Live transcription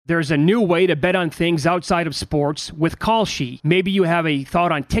There's a new way to bet on things outside of sports with Kalshi. Maybe you have a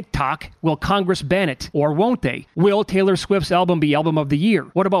thought on TikTok. Will Congress ban it? Or won't they? Will Taylor Swift's album be Album of the Year?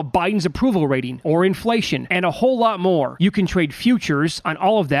 What about Biden's approval rating? Or inflation? And a whole lot more. You can trade futures on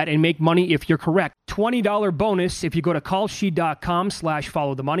all of that and make money if you're correct. $20 bonus if you go to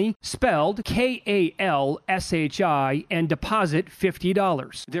kalshi.com/followthemoney, spelled KALSHI, and deposit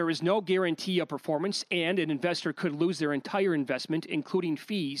 $50. There is no guarantee of performance, and an investor could lose their entire investment, including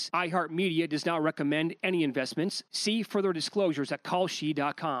fees. iHeartMedia does not recommend any investments. See further disclosures at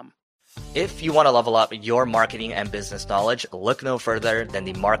kalshi.com. If you want to level up your marketing and business knowledge, look no further than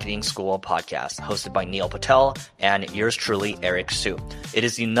the Marketing School podcast, hosted by Neil Patel and yours truly, Eric Su. It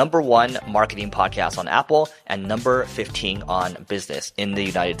is the #1 marketing podcast on Apple and number 15 on business in the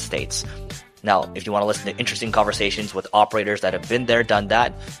United States. Now, if you want to listen to interesting conversations with operators that have been there, done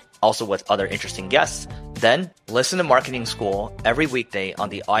that, also with other interesting guests, then listen to Marketing School every weekday on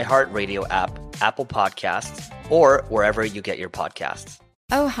the iHeartRadio app, Apple Podcasts, or wherever you get your podcasts.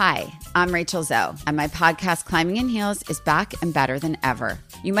 Oh, hi, I'm Rachel Zoe, and my podcast, Climbing in Heels, is back and better than ever.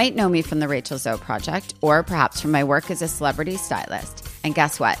 You might know me from the Rachel Zoe Project, or perhaps from my work as a celebrity stylist. And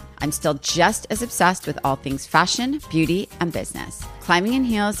guess what? I'm still just as obsessed with all things fashion, beauty, and business. Climbing in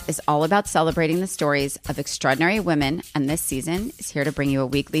Heels is all about celebrating the stories of extraordinary women, and this season is here to bring you a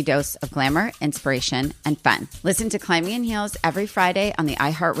weekly dose of glamour, inspiration, and fun. Listen to Climbing in Heels every Friday on the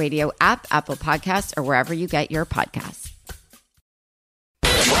iHeartRadio app, Apple Podcasts, or wherever you get your podcasts.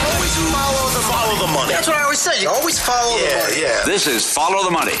 Always follow the money. That's what I always say. You always follow the money. Yeah. This is Follow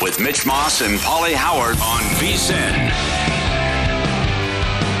the Money with Mitch Moss and Paulie Howard on VSiN.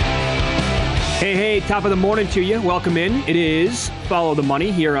 Hey, top of the morning to you. Welcome in. It is Follow the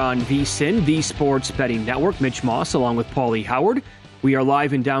Money here on VSiN, the Sports Betting Network. Mitch Moss along with Paulie Howard. We are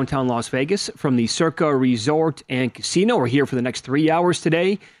live in downtown Las Vegas from the Circa Resort and Casino. We're here for the next 3 hours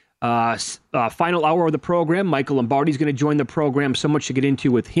today. Final hour of the program. Michael Lombardi is going to join the program. So much to get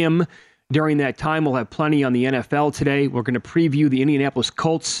into with him. During that time, we'll have plenty on the NFL today. We're going to preview the Indianapolis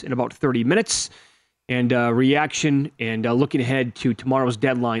Colts in about 30 minutes. And reaction and looking ahead to tomorrow's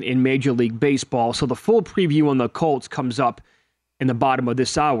deadline in Major League Baseball. So the full preview on the Colts comes up in the bottom of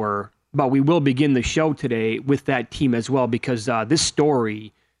this hour. But we will begin the show today with that team as well, because this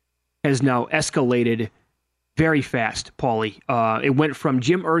story has now escalated very fast, Paulie. It went from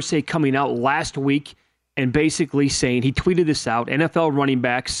Jim Irsay coming out last week and basically saying, he tweeted this out, NFL running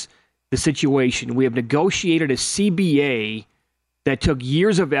backs, the situation. We have negotiated a CBA that took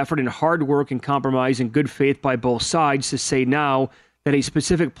years of effort and hard work and compromise and good faith by both sides to say now that a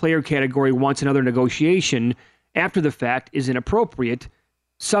specific player category wants another negotiation after the fact is inappropriate.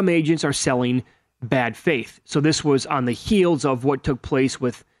 Some agents are selling bad faith. So this was on the heels of what took place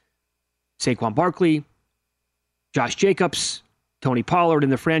with Saquon Barkley, Josh Jacobs, Tony Pollard,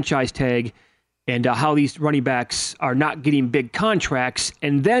 and the franchise tag, and how these running backs are not getting big contracts.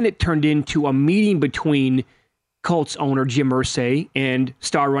 And then it turned into a meeting between Colts owner Jim Irsay and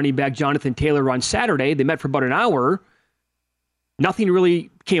star running back Jonathan Taylor on Saturday. They met for about an hour. Nothing really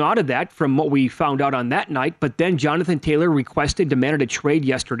came out of that from what we found out on that night. But then Jonathan Taylor demanded a trade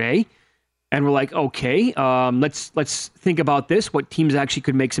yesterday. And we're like, okay, let's think about this. What teams actually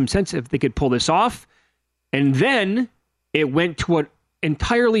could make some sense if they could pull this off. And then it went to an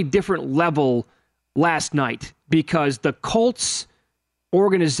entirely different level last night, because the Colts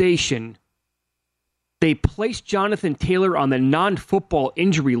organization, they placed Jonathan Taylor on the non-football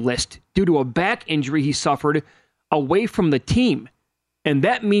injury list due to a back injury he suffered away from the team. And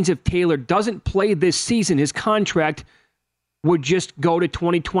that means if Taylor doesn't play this season, his contract would just go to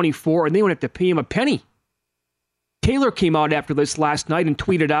 2024 and they wouldn't have to pay him a penny. Taylor came out after this last night and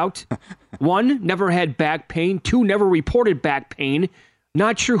tweeted out, 1, never had back pain. 2, never reported back pain.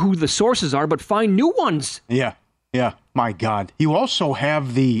 Not sure who the sources are, but find new ones. Yeah. My God. You also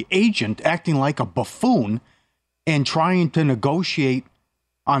have the agent acting like a buffoon and trying to negotiate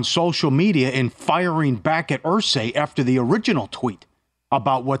on social media and firing back at Irsay after the original tweet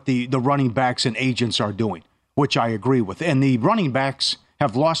about what the running backs and agents are doing, which I agree with. And the running backs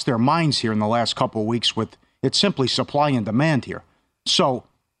have lost their minds here in the last couple of weeks with it's simply supply and demand here. So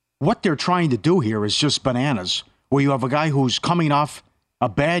what they're trying to do here is just bananas, where you have a guy who's coming off a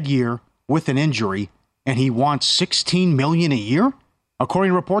bad year with an injury, and he wants $16 million a year, according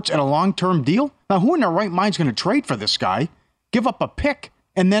to reports, at a long-term deal. Now, who in their right mind is going to trade for this guy, give up a pick,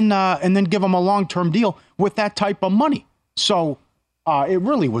 and then give him a long-term deal with that type of money? So it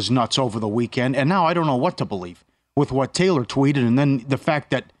really was nuts over the weekend, and now I don't know what to believe with what Taylor tweeted, and then the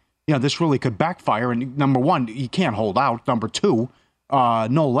fact that this really could backfire. And number one, you can't hold out. Number two,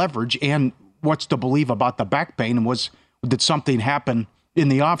 no leverage. And what's to believe about the back pain? And did something happen in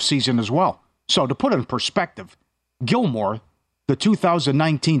the offseason as well. So to put it in perspective, Gilmore, the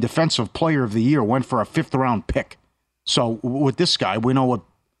 2019 Defensive Player of the Year, went for a 5th-round pick. So with this guy, we know what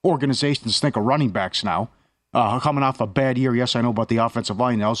organizations think of running backs now. Coming off a bad year, yes, I know about the offensive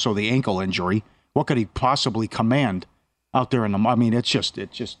line, also the ankle injury. What could he possibly command out there in the? I mean, it's just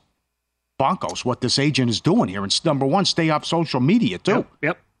bonkers what this agent is doing here. And number one, stay off social media too.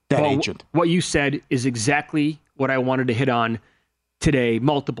 Yep. That agent. What you said is exactly what I wanted to hit on today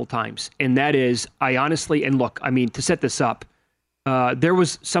multiple times, and that is, I honestly, and look, I mean, to set this up, there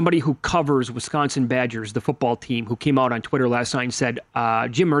was somebody who covers Wisconsin Badgers, the football team, who came out on Twitter last night and said,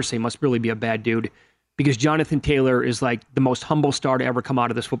 Jim Irsay must really be a bad dude because Jonathan Taylor is like the most humble star to ever come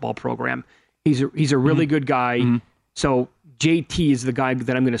out of this football program. He's a really good guy. Mm-hmm. So JT is the guy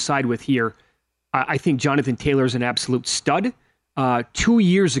that I'm going to side with here. I think Jonathan Taylor is an absolute stud. 2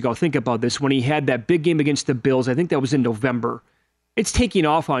 years ago, think about this, when he had that big game against the Bills, I think that was in November. It's taking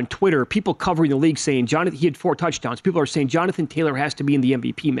off on Twitter. People covering the league saying he had 4 touchdowns. People are saying Jonathan Taylor has to be in the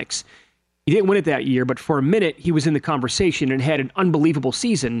MVP mix. He didn't win it that year, but for a minute, he was in the conversation and had an unbelievable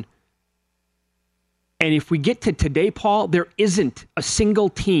season. And if we get to today, Paul, there isn't a single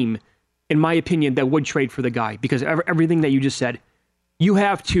team, in my opinion, that would trade for the guy because everything that you just said, you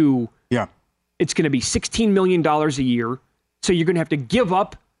have to, it's going to be $16 million a year. So you're going to have to give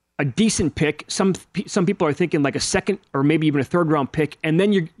up a decent pick. Some people are thinking like a second or maybe even a 3rd-round pick. And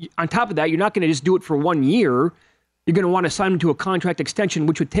then you're on top of that, you're not going to just do it for 1 year. You're going to want to sign him to a contract extension,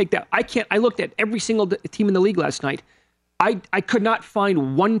 which would take that. I looked at every single team in the league last night. I could not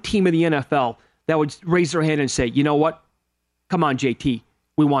find one team in the NFL that would raise their hand and say, you know what? Come on, JT,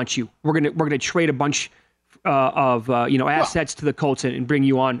 we want you. We're gonna trade a bunch of assets to the Colts and bring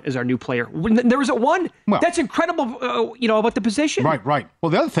you on as our new player. There was one. That's incredible. About the position. Right.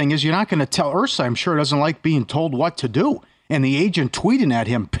 Well, the other thing is you're not going to tell Irsay. I'm sure doesn't like being told what to do. And the agent tweeting at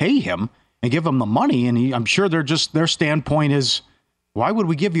him, pay him and give him the money. And I'm sure their standpoint is, why would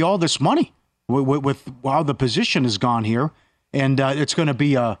we give you all this money with how the position has gone here? And it's going to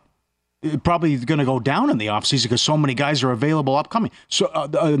be probably going to go down in the offseason because so many guys are available upcoming. So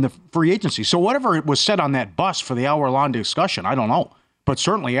in the free agency. So whatever it was said on that bus for the hour-long discussion, I don't know. But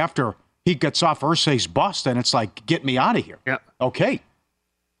certainly after he gets off Irsay's bus, then it's like, get me out of here. Yeah. Okay.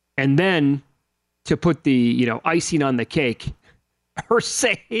 And then to put the icing on the cake,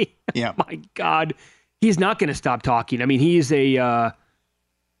 Irsay, my God, he's not going to stop talking. I mean, he's he's a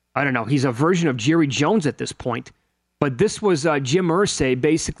version of Jerry Jones at this point. But this was Jim Irsay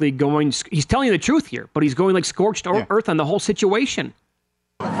basically he's telling you the truth here, but he's going like scorched earth on the whole situation.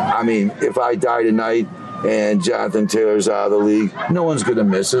 I mean, if I die tonight and Jonathan Taylor's out of the league, no one's going to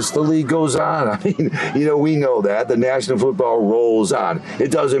miss us. The league goes on. I mean, we know that. The National Football rolls on.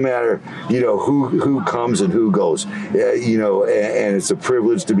 It doesn't matter, who comes and who goes, and it's a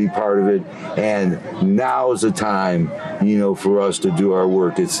privilege to be part of it. And now is the time, for us to do our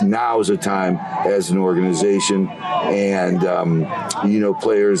work. Now is the time as an organization and,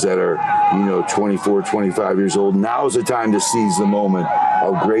 players that are, 24, 25 years old. Now is the time to seize the moment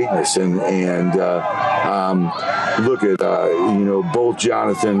of greatness and look at, both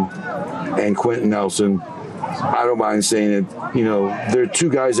Jonathan and Quentin Nelson. I don't mind saying it, they're 2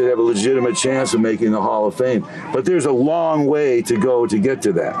 guys that have a legitimate chance of making the Hall of Fame. But there's a long way to go to get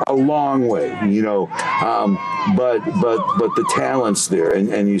to that. A long way, but the talent's there,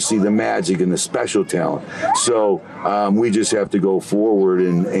 and you see the magic and the special talent. So we just have to go forward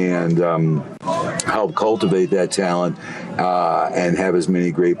and help cultivate that talent and have as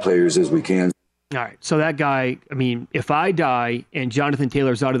many great players as we can. All right, so that guy, I mean, if I die and Jonathan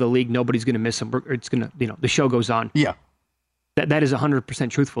Taylor's out of the league, nobody's going to miss him. It's going to, the show goes on. Yeah. That is 100%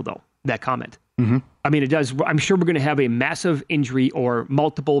 truthful, though, that comment. Mm-hmm. I mean, it does. I'm sure we're going to have a massive injury or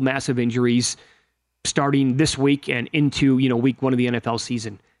multiple massive injuries starting this week and into, week 1 of the NFL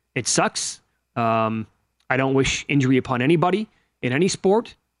season. It sucks. I don't wish injury upon anybody in any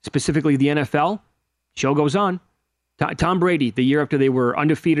sport, specifically the NFL. Show goes on. Tom Brady, the year after they were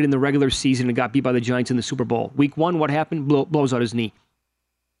undefeated in the regular season and got beat by the Giants in the Super Bowl. Week 1, what happened? Blows out his knee.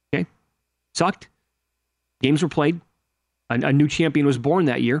 Okay? Sucked. Games were played. A new champion was born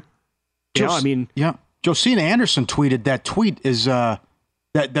that year. Josina Anderson tweeted that tweet is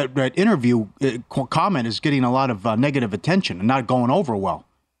that interview comment is getting a lot of negative attention and not going over well.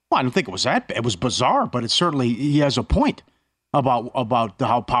 Well, I don't think it was that bad. It was bizarre, but it certainly, he has a point about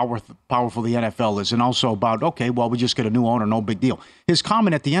how powerful the NFL is, and also about, we just get a new owner, no big deal. His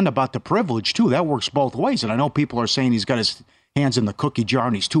comment at the end about the privilege, too, that works both ways. And I know people are saying he's got his hands in the cookie jar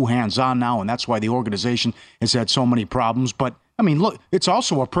and he's too hands-on now, and that's why the organization has had so many problems. But, I mean, look, it's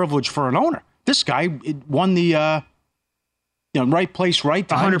also a privilege for an owner. This guy won the right place, right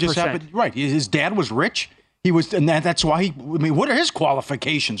time. 100%. Right. His dad was rich. He was, and that's why what are his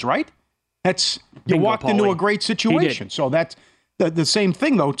qualifications, right? You walked into a great situation. So that's the same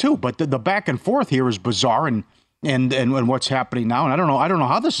thing though too. But the back and forth here is bizarre and what's happening now. And I don't know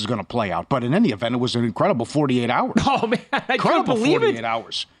how this is going to play out. But in any event, it was an incredible 48 hours. Oh man, I couldn't believe 48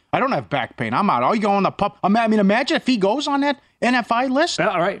 hours. I don't have back pain. I'm out. Oh, you go on the pup. I mean, imagine if he goes on that NFI list.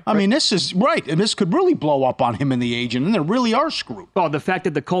 All right. I mean, this is right. And this could really blow up on him and the agent, and they really are screwed. Well, the fact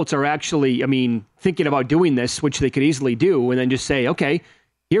that the Colts are actually, thinking about doing this, which they could easily do, and then just say, okay,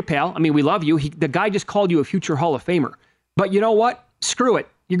 here, pal. We love you. The guy just called you a future Hall of Famer. But you know what? Screw it.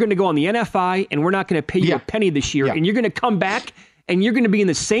 You're going to go on the NFI, and we're not going to pay you a penny this year. Yeah. And you're going to come back, and you're going to be in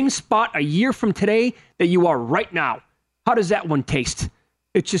the same spot a year from today that you are right now. How does that one taste?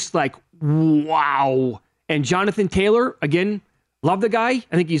 It's just like, wow. And Jonathan Taylor, again, love the guy.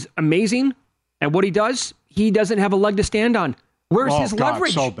 I think he's amazing. And what he does, he doesn't have a leg to stand on. Where's his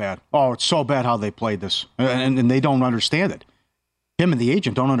leverage? So bad. Oh, it's so bad how they played this. And they don't understand it. Him and the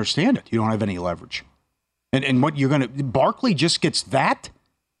agent don't understand it. You don't have any leverage. And what you're going to... Barkley just gets that?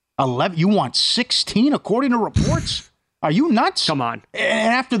 11. You want 16 according to reports? Are you nuts? Come on.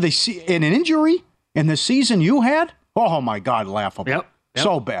 And after they see an injury in the season you had? Oh, my God, laughable. Yep.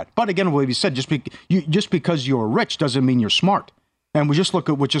 So bad. But again, what you said, just because you're rich doesn't mean you're smart. And we just look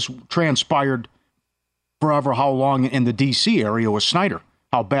at what just transpired forever how long in the D.C. area with Snyder,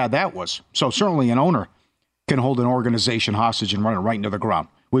 how bad that was. So certainly an owner can hold an organization hostage and run it right into the ground.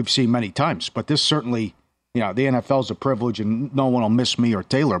 We've seen many times. But this certainly, the NFL's a privilege, and no one will miss me or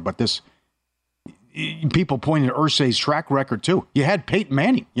Taylor. But this, people pointing to Irsay's track record, too. You had Peyton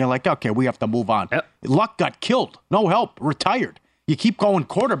Manning. You're like, okay, we have to move on. Yep. Luck got killed. No help. Retired. You keep going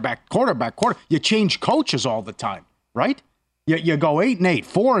quarterback. You change coaches all the time, right? You go 8-8,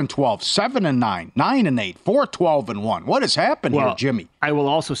 4-12, 7-9, 9-8, 4-12-1. What has happened here, Jimmy? I will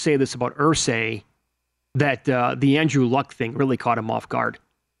also say this about Irsay, that the Andrew Luck thing really caught him off guard.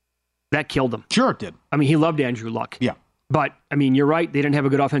 That killed him. Sure it did. He loved Andrew Luck. Yeah. But, you're right. They didn't have a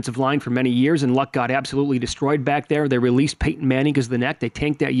good offensive line for many years, and Luck got absolutely destroyed back there. They released Peyton Manning because of the neck. They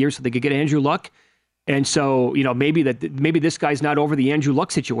tanked that year so they could get Andrew Luck. And so, maybe this guy's not over the Andrew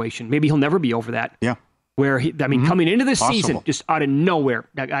Luck situation. Maybe he'll never be over that. Yeah. Where, coming into this season, just out of nowhere,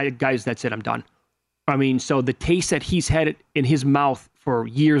 guys, that's it, I'm done. So the taste that he's had in his mouth for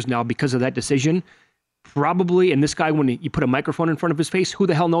years now because of that decision, probably, and this guy, when you put a microphone in front of his face, who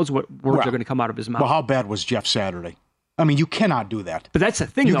the hell knows what words are going to come out of his mouth? Well, how bad was Jeff Saturday? You cannot do that. But that's the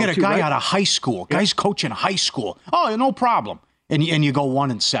thing, you get a guy out of high school, guy's coaching high school. Oh, no problem. And you go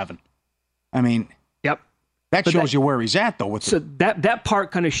 1-7. Yep. That shows you where he's at, though. That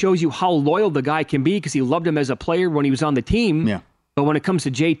part kind of shows you how loyal the guy can be because he loved him as a player when he was on the team. Yeah. But when it comes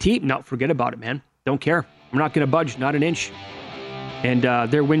to JT, no, forget about it, man. Don't care. I'm not going to budge, not an inch. And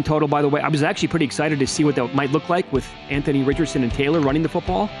their win total, by the way, I was actually pretty excited to see what that might look like with Anthony Richardson and Taylor running the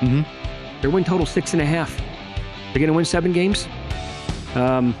football. Mm-hmm. Their win total 6.5. They're going to win 7 games.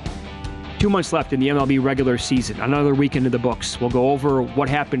 2 months left in the MLB regular season. Another week into the books. We'll go over what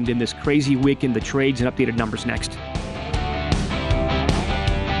happened in this crazy week in the trades and updated numbers next.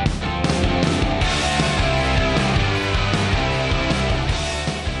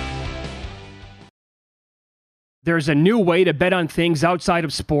 There's a new way to bet on things outside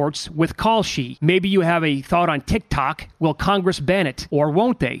of sports with Kalshi. Maybe you have a thought on TikTok. Will Congress ban it? Or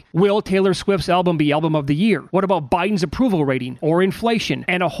won't they? Will Taylor Swift's album be Album of the Year? What about Biden's approval rating? Or inflation?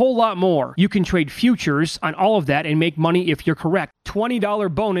 And a whole lot more. You can trade futures on all of that and make money if you're correct.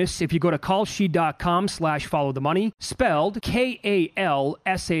 $20 bonus if you go to kalshi.com/followthemoney, spelled KALSHI,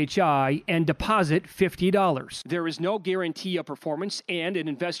 and deposit $50. There is no guarantee of performance, and an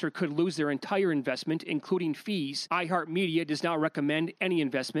investor could lose their entire investment, including fees. iHeartMedia does not recommend any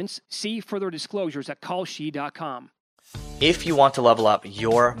investments. See further disclosures at kalshi.com. If you want to level up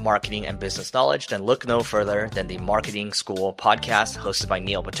your marketing and business knowledge, then look no further than the Marketing School podcast hosted by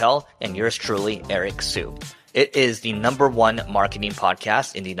Neil Patel and yours truly, Eric Sue. It is the #1 marketing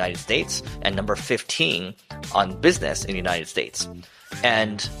podcast in the United States and number 15 on business in the United States.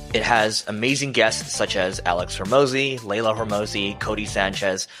 And it has amazing guests such as Alex Hormozi, Layla Hormozi, Cody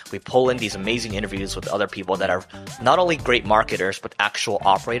Sanchez. We pull in these amazing interviews with other people that are not only great marketers, but actual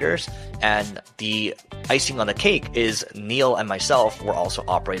operators. And the icing on the cake is Neil and myself were also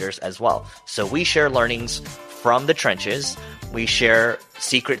operators as well. So we share learnings from the trenches. We share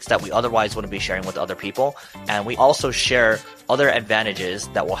secrets that we otherwise wouldn't be sharing with other people. And we also share other advantages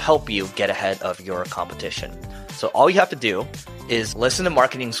that will help you get ahead of your competition. So all you have to do is listen to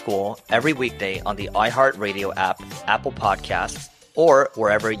Marketing School every weekday on the iHeartRadio app, Apple Podcasts, or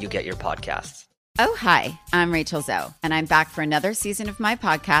wherever you get your podcasts. Oh, hi, I'm Rachel Zoe, and I'm back for another season of my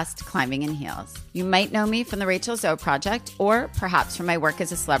podcast, Climbing in Heels. You might know me from the Rachel Zoe Project, or perhaps from my work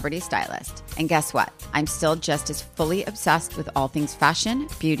as a celebrity stylist. And guess what? I'm still just as fully obsessed with all things fashion,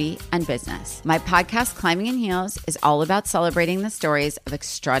 beauty, and business. My podcast, Climbing in Heels, is all about celebrating the stories of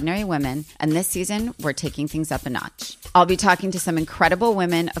extraordinary women, and this season, we're taking things up a notch. I'll be talking to some incredible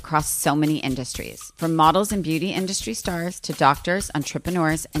women across so many industries, from models and beauty industry stars to doctors,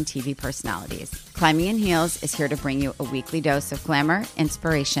 entrepreneurs, and TV personalities. Climbing in Heels is here to bring you a weekly dose of glamour,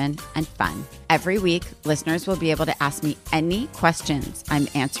 inspiration, and fun. Every week, listeners will be able to ask me any questions. I'm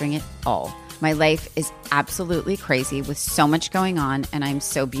answering it all. My life is absolutely crazy with so much going on, and I'm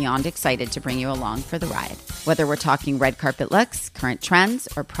so beyond excited to bring you along for the ride. Whether we're talking red carpet looks, current trends,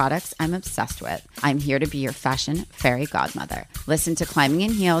 or products I'm obsessed with, I'm here to be your fashion fairy godmother. Listen to Climbing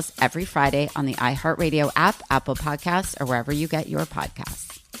in Heels every Friday on the iHeartRadio app, Apple Podcasts, or wherever you get your podcasts.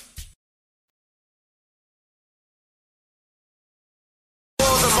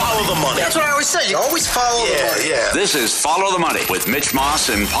 Follow the money. That's what I always say. You always follow the money. Yeah. This is Follow the Money with Mitch Moss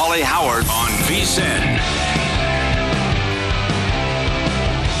and Pauly Howard on VSiN.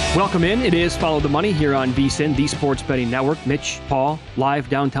 Welcome in. It is Follow the Money here on VSiN, the Sports Betting Network. Mitch, Paul, live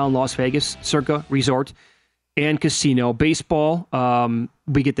downtown Las Vegas, Circa Resort and Casino. Baseball,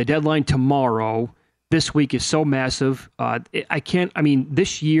 we get the deadline tomorrow. This week is so massive.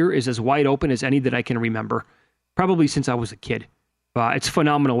 This year is as wide open as any that I can remember, probably since I was a kid. It's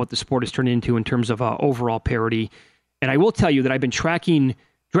phenomenal what the sport has turned into in terms of overall parity. And I will tell you that I've been tracking,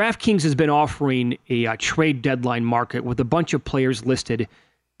 DraftKings has been offering a trade deadline market with a bunch of players listed.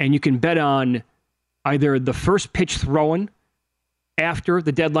 And you can bet on either the first pitch thrown after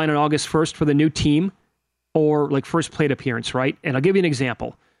the deadline on August 1st for the new team or like first plate appearance, right? And I'll give you an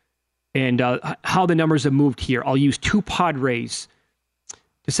example and how the numbers have moved here. I'll use two Padres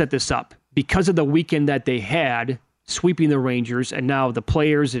to set this up. Because of the weekend that they had, sweeping the Rangers, and now the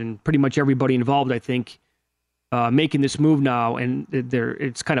players and pretty much everybody involved, I think, making this move now, and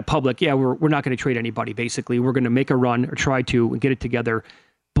it's kind of public. Yeah, we're not going to trade anybody, basically. We're going to make a run or try to and get it together.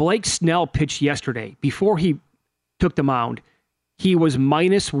 Blake Snell pitched yesterday. Before he took the mound, he was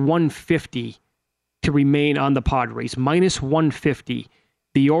minus 150 to remain on the Padres. Minus 150.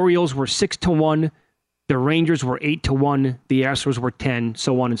 The Orioles were 6-1. The Rangers were 8-1. The Astros were 10,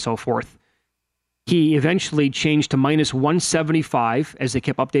 so on and so forth. He eventually changed to minus 175 as they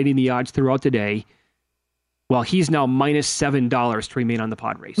kept updating the odds throughout the day. Well, he's now minus $7 to remain on the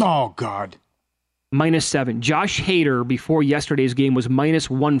Padres. Oh, God. Minus 7. Josh Hader, before yesterday's game, was minus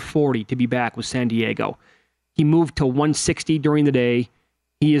 140 to be back with San Diego. He moved to 160 during the day.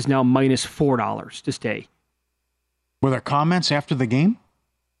 He is now minus $4 to stay. Were there comments after the game?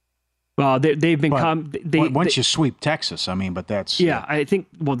 Well, they've been... Once you sweep Texas, but that's... Yeah, I think,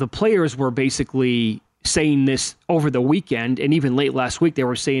 the players were basically saying this over the weekend, and even late last week, they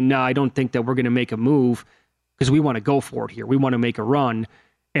were saying, no, I don't think that we're going to make a move because we want to go for it here. We want to make a run.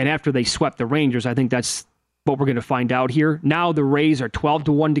 And after they swept the Rangers, I think that's what we're going to find out here. Now the Rays are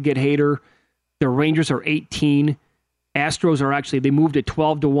 12-1 to get Hader. The Rangers are 18. Astros are actually, they moved at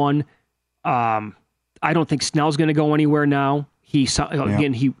 12-1. I don't think Snell's going to go anywhere now. He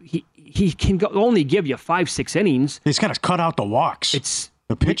can only give you 5-6 innings. He's got to cut out the walks. It's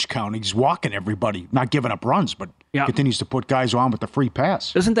the pitch count. He's walking everybody, not giving up runs, but continues to put guys on with the free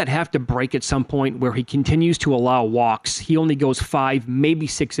pass. Doesn't that have to break at some point where he continues to allow walks? He only goes 5, maybe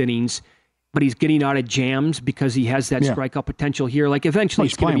 6 innings, but he's getting out of jams because he has that strikeout potential here. Like eventually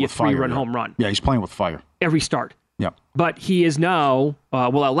it's going to be a 3-run home run. Yeah, he's playing with fire. Every start. Yeah. But he is now,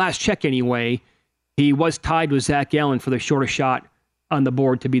 at last check anyway, he was tied with Zach Gallen for the shortest shot on the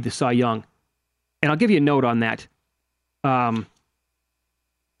board to be the Cy Young. And I'll give you a note on that.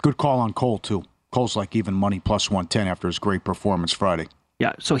 Good call on Cole, too. Cole's like even money plus 110 after his great performance Friday.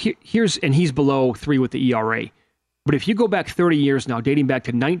 Yeah, so he's below 3 with the ERA. But if you go back 30 years now, dating back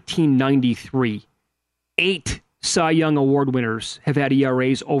to 1993, 8 Cy Young Award winners have had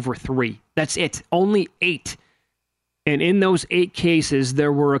ERAs over 3. That's it. Only 8. And in those 8 cases,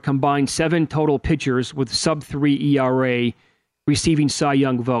 there were a combined 7 total pitchers with sub-3 ERA receiving Cy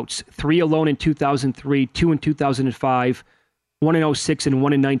Young votes. 3 alone in 2003, 2 in 2005, 1 in 2006, and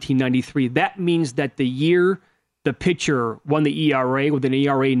 1 in 1993. That means that the year the pitcher won the ERA with an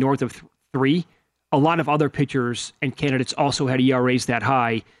ERA north of 3, a lot of other pitchers and candidates also had ERAs that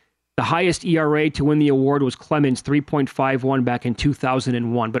high. The highest ERA to win the award was Clemens, 3.51 back in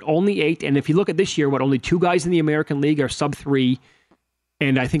 2001, but only 8. And if you look at this year, only 2 guys in the American League are sub-3,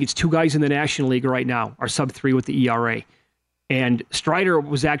 and I think it's 2 guys in the National League right now are sub-3 with the ERA. And Strider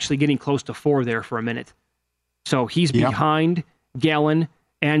was actually getting close to 4 there for a minute. So he's behind Gallen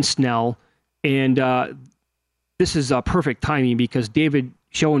and Snell. And this is perfect timing because David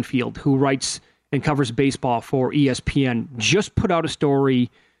Schoenfield, who writes and covers baseball for ESPN, just put out a story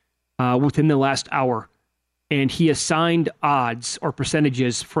within the last hour. And he assigned odds or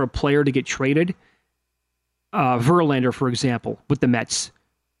percentages for a player to get traded. Verlander, for example, with the Mets.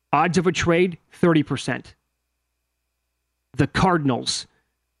 Odds of a trade, 30%. The Cardinals,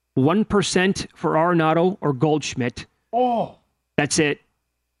 1% for Arenado or Goldschmidt. Oh. That's it.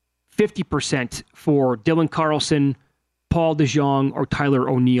 50% for Dylan Carlson, Paul DeJong, or Tyler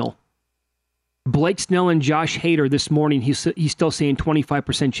O'Neill. Blake Snell and Josh Hader this morning, he's still saying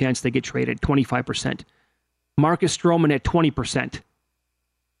 25% chance they get traded, 25%. Marcus Stroman at 20%.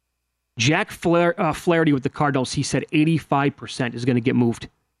 Jack Flaherty with the Cardinals, he said 85% is going to get moved.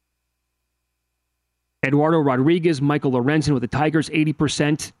 Eduardo Rodriguez, Michael Lorenzen with the Tigers,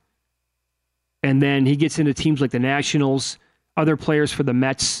 80%. And then he gets into teams like the Nationals, other players for the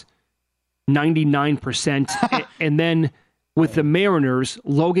Mets, 99%. And then with the Mariners,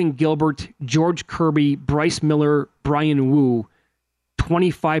 Logan Gilbert, George Kirby, Bryce Miller, Brian Wu,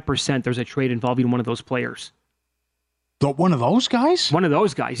 25% there's a trade involving one of those players. One of those guys? One of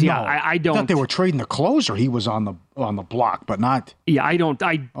those guys, yeah. No, I don't. I thought they were trading the closer. He was on the block, but not. Yeah, I don't.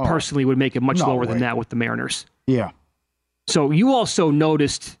 I personally would make it much lower than way. that with the Mariners. Yeah. So you also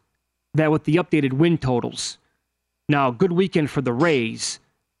noticed that with the updated win totals. Now, good weekend for the Rays.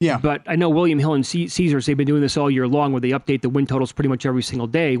 Yeah. But I know William Hill and Caesars, they've been doing this all year long where they update the win totals pretty much every single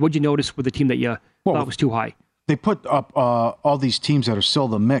day. What'd you notice with the team that you thought was too high? They put up all these teams that are still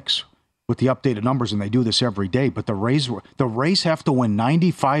the mix with the updated numbers, and they do this every day. But the Rays have to win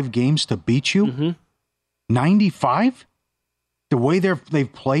 95 games to beat you? Mm-hmm. 95? The way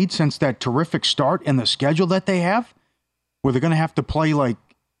they've played since that terrific start and the schedule that they have, where they're going to have to play they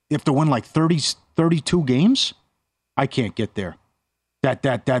have to win 32 games? I can't get there.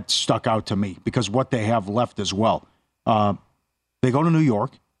 That stuck out to me because what they have left as well. They go to New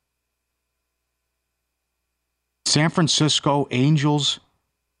York, San Francisco, Angels,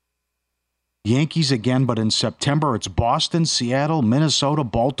 Yankees again, but in September it's Boston, Seattle, Minnesota,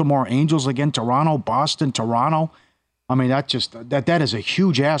 Baltimore, Angels again, Toronto, Boston, Toronto. I mean, that is a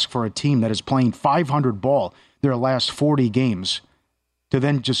huge ask for a team that is playing 500 ball their last 40 games to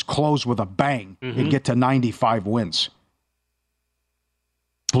then just close with a bang and get to 95 wins.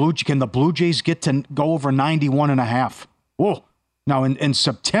 Can the Blue Jays get to go over 91.5? Whoa. Now, in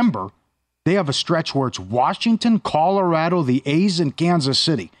September, they have a stretch where it's Washington, Colorado, the A's, and Kansas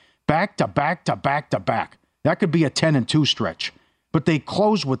City. Back to back to back to back. That could be a 10-2 stretch. But they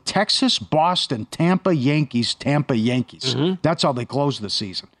close with Texas, Boston, Tampa, Yankees, Tampa, Yankees. Mm-hmm. That's how they close the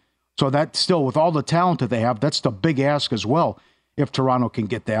season. So that still, with all the talent that they have, that's the big ask as well, if Toronto can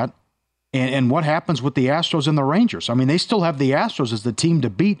get that. And what happens with the Astros and the Rangers? I mean, they still have the Astros as the team to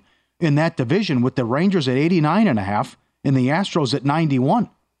beat in that division with the Rangers at 89.5 and the Astros at 91.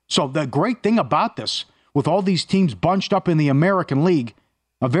 So the great thing about this, with all these teams bunched up in the American League,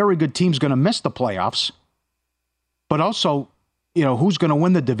 a very good team's going to miss the playoffs. But also, who's going to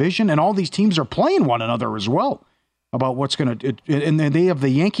win the division? And all these teams are playing one another as well about what's going to. And they have the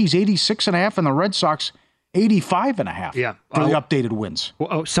Yankees 86.5 and the Red Sox 85.5. Yeah, for the updated wins.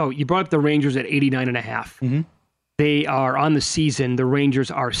 So you brought up the Rangers at 89.5. Mm-hmm. They are on the season. The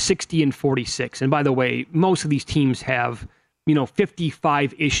Rangers are 60-46. And by the way, most of these teams have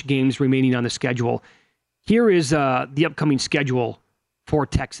 55-ish games remaining on the schedule. Here is the upcoming schedule for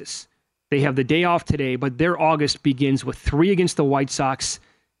Texas. They have the day off today, but their August begins with 3 against the White Sox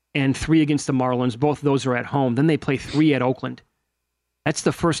and 3 against the Marlins. Both of those are at home. Then they play 3 at Oakland. That's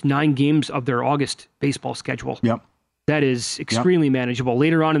the first 9 games of their August baseball schedule. Yep. That is extremely manageable.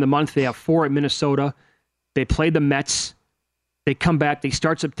 Later on in the month, they have 4 at Minnesota. They play the Mets. They come back. They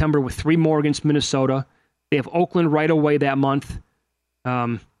start September with 3 more against Minnesota. They have Oakland right away that month.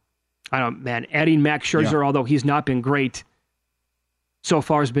 Adding Max Scherzer, although he's not been great, so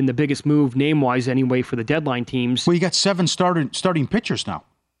far has been the biggest move, name-wise anyway, for the deadline teams. Well, you got 7 starting pitchers now.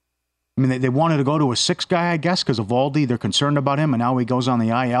 I mean, they wanted to go to a 6th guy, I guess, because of Eovaldi. They're concerned about him, and now he goes on the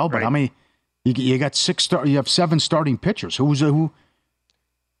IL. But right. You got you have 7 starting pitchers. Who?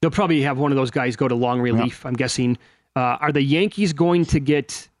 They'll probably have one of those guys go to long relief, I'm guessing. Are the Yankees going to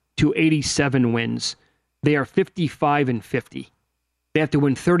get to 87 wins? They are 55-50. They have to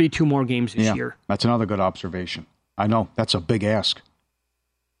win 32 more games this year. That's another good observation. I know. That's a big ask.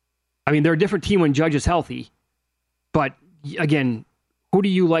 I mean, they're a different team when Judge is healthy. But, again, who do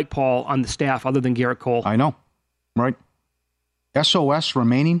you like, Paul, on the staff other than Garrett Cole? I know. Right. SOS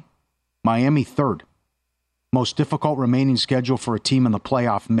remaining, Miami 3rd. Most difficult remaining schedule for a team in the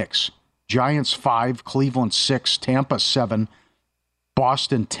playoff mix. Giants 5, Cleveland 6, Tampa 7,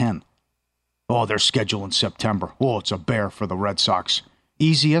 Boston 10. Oh, their schedule in September. Oh, it's a bear for the Red Sox.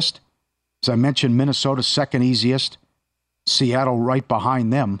 Easiest, as I mentioned, Minnesota second easiest. Seattle right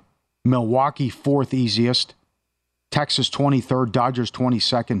behind them. Milwaukee fourth easiest. Texas 23rd. Dodgers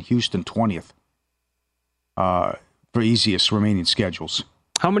 22nd. Houston 20th. For easiest remaining schedules.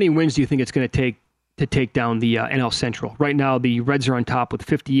 How many wins do you think it's going to take down the NL Central? Right now, the Reds are on top with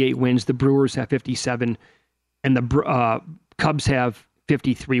 58 wins. The Brewers have 57. And the Cubs have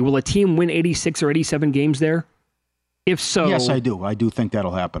 53. Will a team win 86 or 87 games there? If so... Yes, I do. I do think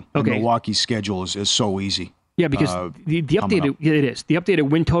that'll happen. Okay. Milwaukee's schedule is so easy. Yeah, because the updated it is. The updated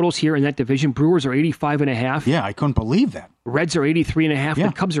win totals here in that division, Brewers are 85.5. Yeah, I couldn't believe that. Reds are 83.5. Yeah.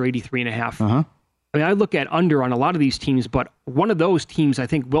 The Cubs are 83.5. Uh-huh. I mean, I look at under on a lot of these teams, but one of those teams, I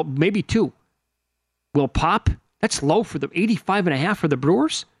think, well, maybe two, will pop. That's low for the 85.5 for the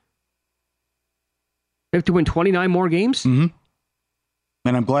Brewers. They have to win 29 more games. Mm-hmm.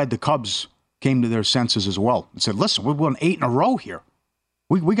 And I'm glad the Cubs came to their senses as well and said, listen, we've won 8 in a row here.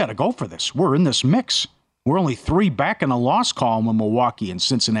 We got to go for this. We're in this mix. We're only 3 back in the loss column in Milwaukee and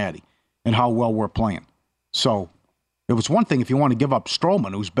Cincinnati and how well we're playing. So it was one thing if you want to give up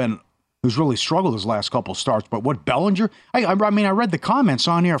Stroman, who's really struggled his last couple starts, but what Bellinger, I mean, I read the comments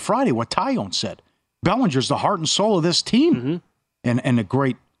on here Friday, what Tyone said. Bellinger's the heart and soul of this team.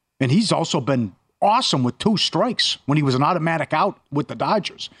 Mm-hmm. And he's also been awesome with 2 strikes when he was an automatic out with the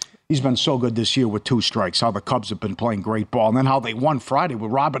Dodgers. He's been so good this year with 2 strikes, how the Cubs have been playing great ball, and then how they won Friday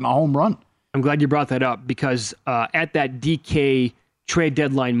with robbing a home run. I'm glad you brought that up because at that DK trade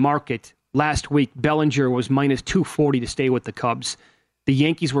deadline market last week, Bellinger was minus 240 to stay with the Cubs. The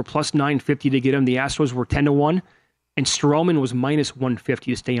Yankees were plus 950 to get him. The Astros were 10-1, and Stroman was minus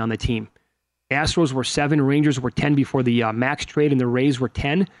 150 to stay on the team. Astros were 7, Rangers were 10 before the Max trade, and the Rays were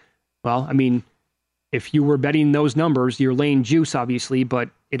 10. Well, I mean, if you were betting those numbers, you're laying juice, obviously, but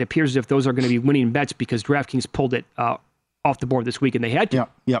it appears as if those are going to be winning bets because DraftKings pulled it off the board this week, and they had to.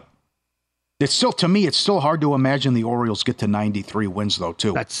 Yep. It's still, to me, it's still hard to imagine the Orioles get to 93 wins, though,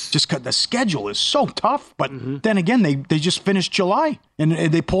 too. That's just because the schedule is so tough. But then again, they just finished July, and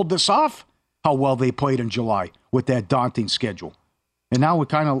they pulled this off, how well they played in July with that daunting schedule. And now it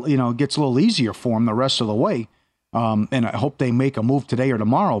kind of, gets a little easier for them the rest of the way. And I hope they make a move today or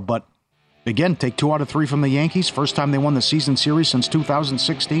tomorrow. But, again, take 2 out of 3 from the Yankees. First time they won the season series since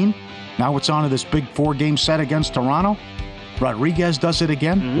 2016. Now it's on to this big 4-game set against Toronto. Rodriguez does it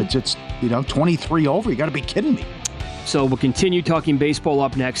again. Mm-hmm. It's 23 over. You got to be kidding me. So we'll continue talking baseball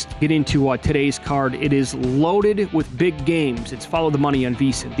up next. Get into today's card. It is loaded with big games. It's Follow the Money on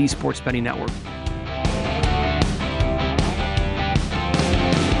VSiN, the Sports Betting Network.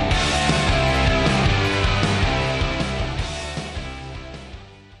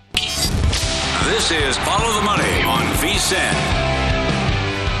 This is Follow the Money on VSiN.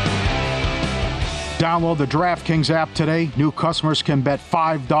 Download the DraftKings app today. New customers can bet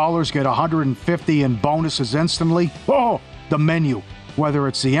 $5, get $150 in bonuses instantly. Oh, the menu. Whether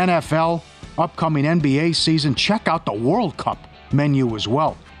it's the NFL, upcoming NBA season, check out the World Cup menu as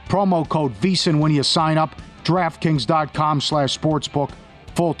well. Promo code VSiN when you sign up. DraftKings.com/sportsbook.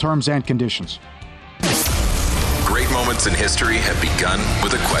 Full terms and conditions. Great moments in history have begun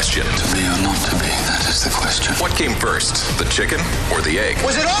with a question. To be or not to be, that is the question. What came first, the chicken or the egg?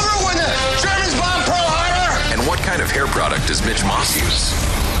 Was it over when the Germans bombed Pearl Harbor? And what kind of hair product does Mitch Moss use?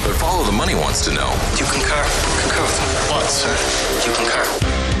 But Follow the Money wants to know. Do you concur? Concur with what, sir? Do you concur?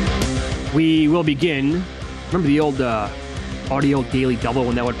 We will begin. Remember the old audio daily double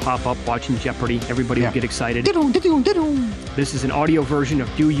when that would pop up watching Jeopardy? Everybody would get excited. This is an audio version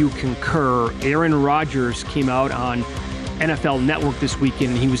of Do You Concur? Aaron Rodgers came out on NFL Network this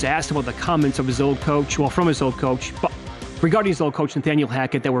weekend, and he was asked about the comments of his old coach, from his old coach, but regarding his old coach, Nathaniel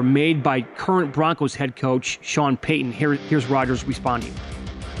Hackett, that were made by current Broncos head coach Sean Payton. Here's Rodgers responding.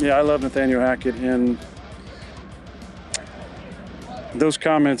 Yeah, I love Nathaniel Hackett, and those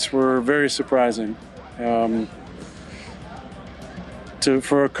comments were very surprising.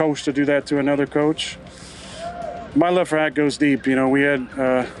 For a coach to do that to another coach. My love for Hack goes deep. We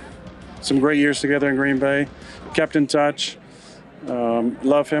had some great years together in Green Bay, kept in touch.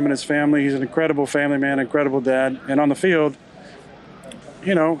 Love him and his family. He's an incredible family man, incredible dad. And on the field,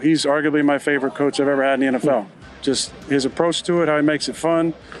 he's arguably my favorite coach I've ever had in the NFL. Just his approach to it, how he makes it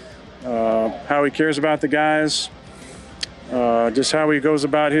fun, how he cares about the guys, just how he goes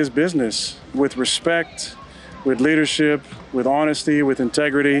about his business with respect, with leadership, with honesty, with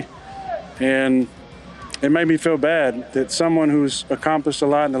integrity. And it made me feel bad that someone who's accomplished a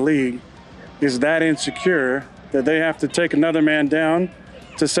lot in the league is that insecure that they have to take another man down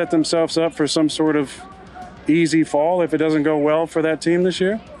to set themselves up for some sort of easy fall if it doesn't go well for that team this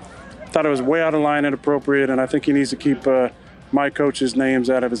year. thought it was way out of line, inappropriate, and I think he needs to keep my coach's names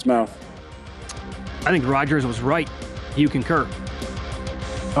out of his mouth. I think Rodgers was right. You concur?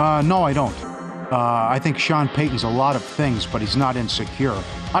 No, I don't. I think Sean Payton's a lot of things, but he's not insecure.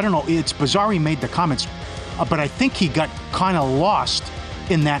 I don't know. It's bizarre he made the comments, but I think he got kind of lost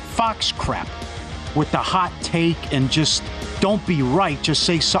in that Fox crap with the hot take and just don't be right, just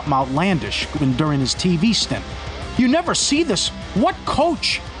say something outlandish during his TV stint. You never see this. What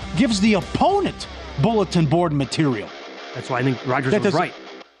coach gives the opponent bulletin board material? That's why I think Rodgers was right.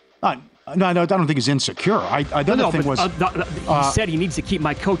 No, I don't think he's insecure. He said he needs to keep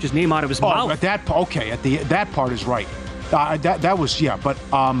my coach's name out of his mouth. That part is right. That was, yeah. But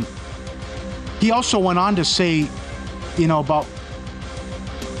he also went on to say, about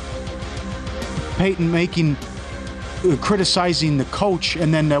Payton criticizing the coach,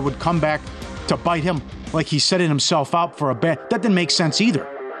 and then that would come back to bite him, like he setting himself out for a bad. That didn't make sense either.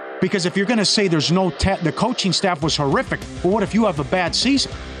 Because if you're going to say there's no the coaching staff was horrific, well, what if you have a bad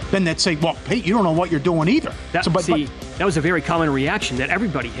season? Then they'd say, well, Pete, you don't know what you're doing either. That was a very common reaction that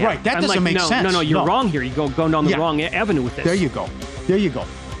everybody had. Right, that doesn't make sense. No, you're wrong here. You go down the wrong avenue with this. There you go.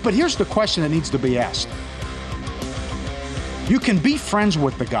 But here's the question that needs to be asked. You can be friends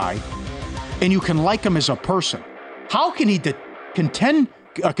with the guy, and you can like him as a person. How can he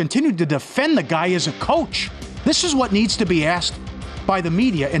continue to defend the guy as a coach? This is what needs to be asked by the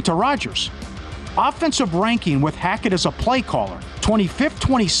media and to Rodgers. Offensive ranking with Hackett as a play caller. 25th,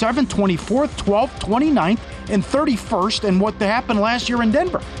 27th, 24th, 12th, 29th, and 31st, and what happened last year in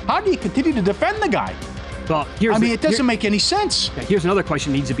Denver. How do you continue to defend the guy? Well, it doesn't make any sense. Here's another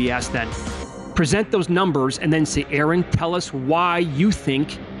question that needs to be asked then. Present those numbers and then say, Aaron, tell us why you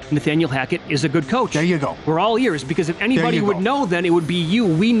think Nathaniel Hackett is a good coach. There you go. We're all ears, because if anybody would know, then it would be you.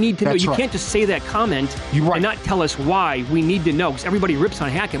 We need to know. You can't just say that comment and not tell us why. We need to know, because everybody rips on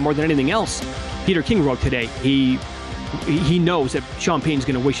Hackett more than anything else. Peter King wrote today, he knows that Sean Payton's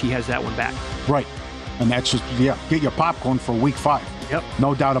going to wish he has that one back. Right. And that's just, get your popcorn for week 5. Yep.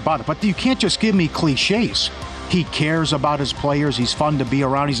 No doubt about it. But you can't just give me cliches. He cares about his players. He's fun to be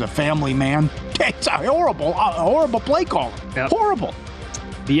around. He's a family man. It's a horrible play call. Yep. Horrible.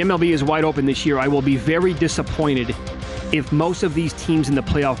 The MLB is wide open this year. I will be very disappointed if most of these teams in the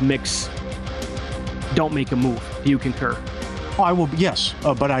playoff mix don't make a move. Do you concur? I will, yes,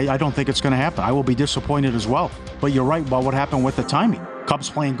 but I don't think it's going to happen. I will be disappointed as well. But you're right about what happened with the timing. Cubs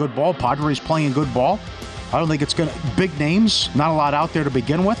playing good ball, Padres playing good ball. I don't think it's going to, big names, not a lot out there to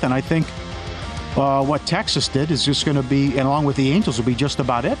begin with, and I think what Texas did is just going to be, and along with the Angels, will be just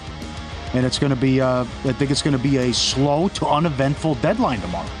about it. And it's going to be, I think it's going to be a slow to uneventful deadline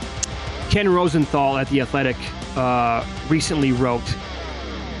tomorrow. Ken Rosenthal at The Athletic recently wrote,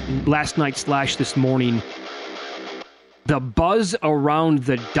 last night / this morning, the buzz around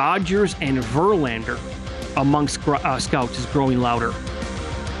the Dodgers and Verlander amongst scouts is growing louder.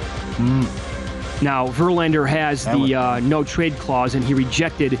 Now, Verlander has the no-trade clause, and he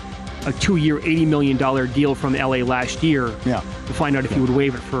rejected a 2-year, $80 million deal from L.A. last year to find out if he would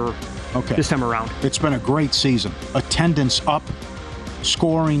waive it for this time around. It's been a great season. Attendance up,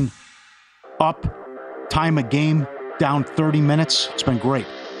 scoring up, time of game down 30 minutes. It's been great.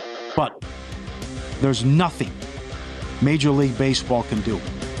 But there's nothing Major League Baseball can do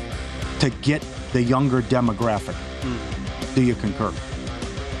to get the younger demographic. Do you concur?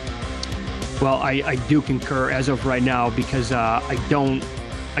 Well, I do concur as of right now, because I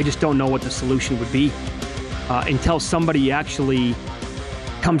just don't know what the solution would be until somebody actually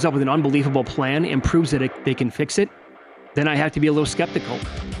comes up with an unbelievable plan and proves that they can fix it. Then I have to be a little skeptical,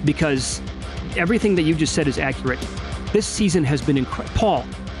 because everything that you just said is accurate. This season has been incredible. Paul,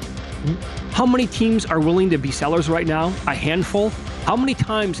 how many teams are willing to be sellers right now? A handful? How many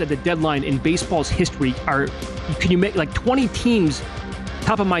times at the deadline in baseball's history can you make, like 20 teams,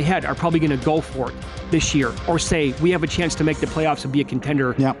 top of my head, are probably going to go for it this year, or say we have a chance to make the playoffs and be a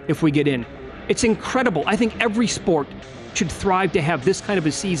contender if we get in? It's incredible. I think every sport should thrive to have this kind of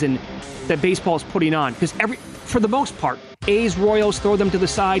a season that baseball is putting on, because for the most part, A's, Royals, throw them to the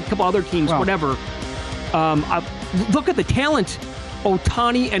side, a couple other teams, whatever. Look at the talent.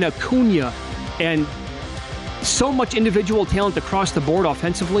 Ohtani and Acuna, and so much individual talent across the board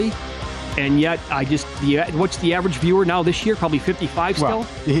offensively, and yet what's the average viewer now this year? Probably 55 still? Well,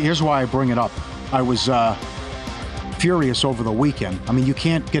 here's why I bring it up. I was furious over the weekend. I mean, you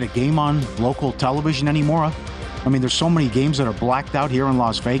can't get a game on local television anymore. I mean, there's so many games that are blacked out here in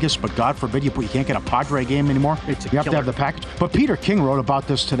Las Vegas, but God forbid you can't get a Padre game anymore. You have to have the package. But Peter King wrote about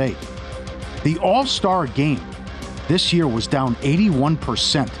this today. The All-Star game this year was down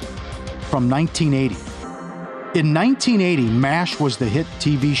 81% from 1980. In 1980, MASH was the hit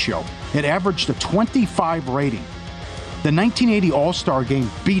TV show. It averaged a 25 rating. The 1980 All-Star Game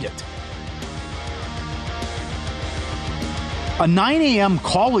beat it. A 9 a.m.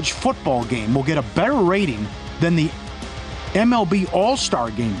 college football game will get a better rating than the MLB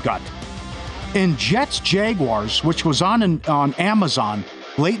All-Star Game got. And Jets-Jaguars, which was on Amazon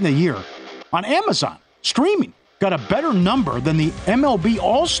late in the year, on Amazon, streaming, got a better number than the MLB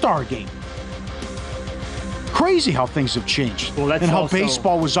All-Star Game. Crazy how things have changed. Well, that's and how also,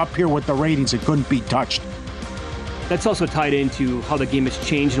 baseball was up here with the ratings. It couldn't be touched. That's also tied into how the game has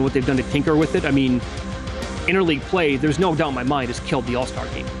changed and what they've done to tinker with it. I mean, interleague play, there's no doubt in my mind, has killed the All-Star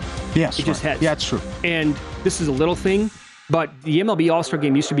Game. Yes. It just has. Yeah, it's true. And this is a little thing, but the MLB All-Star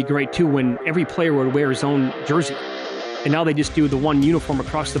Game used to be great too when every player would wear his own jersey. And now they just do the one uniform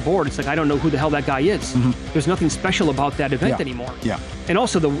across the board. It's like, I don't know who the hell that guy is. Mm-hmm. There's nothing special about that event anymore. Yeah. And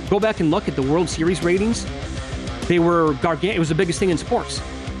also, go back and look at the World Series ratings. They were gargantuan. It was the biggest thing in sports.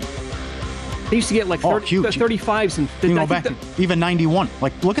 They used to get like 35s and even 91.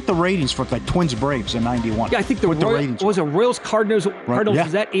 Like, look at the ratings for like Twins Braves in 91. Yeah, I think the ratings was a Royals Cardinals. Right. Yeah.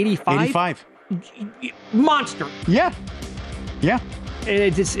 Was that 85? 85. Monster. Yeah. Yeah.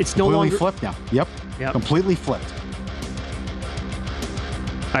 And it's no longer completely flipped now. Yep. Completely flipped.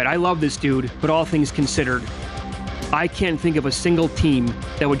 All right, I love this dude, but all things considered, I can't think of a single team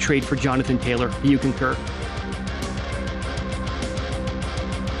that would trade for Jonathan Taylor. Do you concur?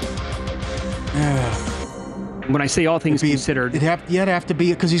 When I say all things considered, it'd have to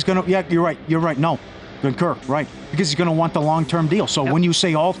be because he's going to. Yeah, you're right. You're right. No, concur. Right, because he's going to want the long-term deal. So when you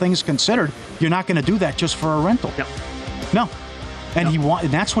say all things considered, you're not going to do that just for a rental. Yep. No, and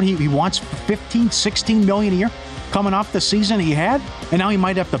and that's what he wants: 15, 16 million a year, coming off the season he had, and now he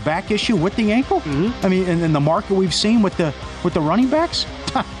might have the back issue with the ankle. Mm-hmm. I mean, in the market we've seen with the running backs,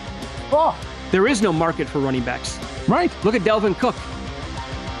 there is no market for running backs. Right. Look at Dalvin Cook.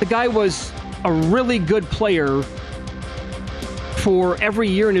 The guy was a really good player for every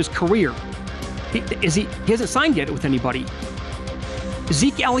year in his career. He hasn't signed yet with anybody.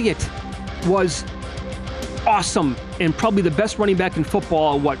 Zeke Elliott was awesome and probably the best running back in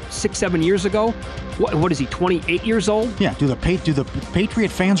football, 6-7 years ago? What is he, 28 years old? Yeah, do the Patriot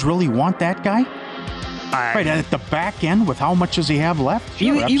fans really want that guy? Right, at the back end, with how much does he have left?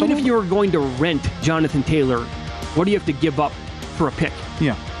 Sure, even if you were going to rent Jonathan Taylor, what do you have to give up for a pick?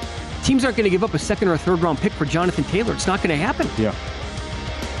 Yeah. Teams aren't going to give up a second or a third round pick for Jonathan Taylor. It's not going to happen. Yeah.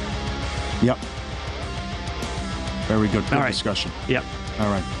 Yep. Very good discussion. Yep. All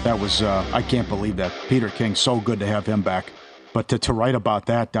right. That was, I can't believe that. Peter King, so good to have him back. But to write about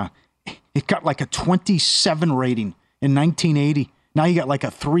that, it got like a 27 rating in 1980. Now you got like a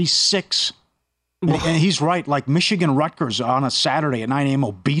 3.6. And he's right. Like Michigan Rutgers on a Saturday at 9 a.m.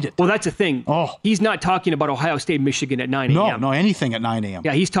 will beat it. Well, that's the thing. Oh. He's not talking about Ohio State, Michigan at 9 a.m. No, anything at 9 a.m.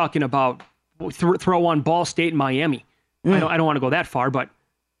 Yeah, he's talking about throw on Ball State and Miami. Yeah. I don't want to go that far, but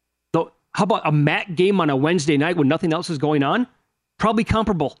how about a MAC game on a Wednesday night when nothing else is going on? Probably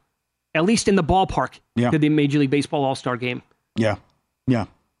comparable, at least in the ballpark, to the Major League Baseball All-Star Game. Yeah, yeah.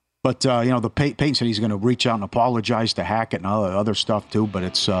 But, the Peyton said he's going to reach out and apologize to Hackett and other stuff, too, but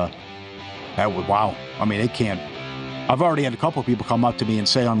it's... wow. I mean, they can't. I've already had a couple of people come up to me and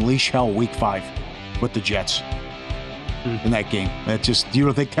say, unleash hell week 5 with the Jets in that game. You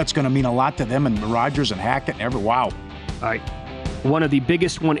don't think that's going to mean a lot to them and Rodgers and Hackett and wow. All right. One of the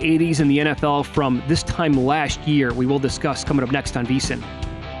biggest 180s in the NFL from this time last year, we will discuss coming up next on VSiN.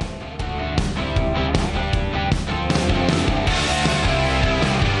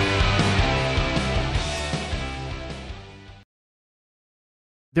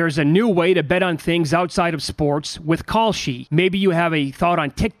 There's a new way to bet on things outside of sports with Kalshi. Maybe you have a thought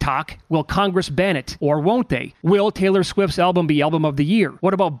on TikTok. Will Congress ban it? Or won't they? Will Taylor Swift's album be Album of the Year?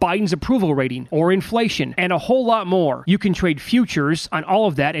 What about Biden's approval rating? Or inflation? And a whole lot more. You can trade futures on all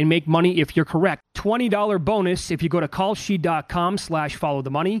of that and make money if you're correct. $20 bonus if you go to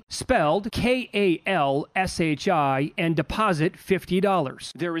kalshi.com/followthemoney, spelled KALSHI, and deposit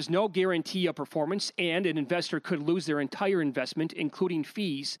 $50. There is no guarantee of performance, and an investor could lose their entire investment, including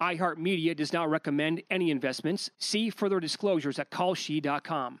fees. iHeartMedia does not recommend any investments. See further disclosures at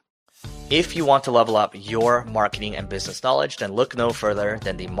kalshi.com. If you want to level up your marketing and business knowledge, then look no further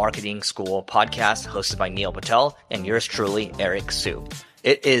than the Marketing School podcast hosted by Neil Patel and yours truly, Eric Sue.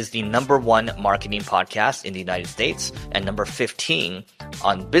 It is the #1 marketing podcast in the United States and number 15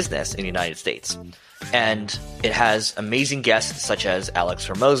 on business in the United States. And it has amazing guests such as Alex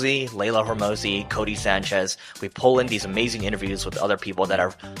Hormozi, Layla Hormozi, Cody Sanchez. We pull in these amazing interviews with other people that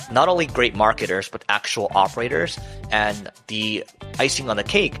are not only great marketers, but actual operators. And the icing on the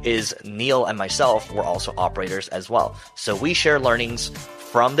cake is Neil and myself were also operators as well. So we share learnings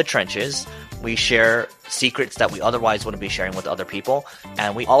from the trenches. We share secrets that we otherwise wouldn't be sharing with other people.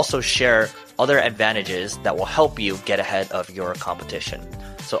 And we also share other advantages that will help you get ahead of your competition.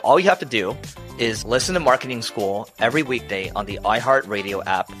 So all you have to do is listen to Marketing School every weekday on the iHeartRadio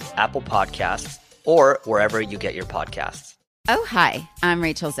app, Apple Podcasts, or wherever you get your podcasts. Oh, hi, I'm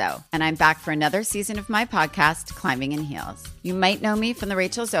Rachel Zoe, and I'm back for another season of my podcast, Climbing in Heels. You might know me from the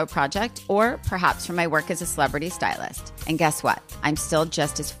Rachel Zoe Project, or perhaps from my work as a celebrity stylist. And guess what? I'm still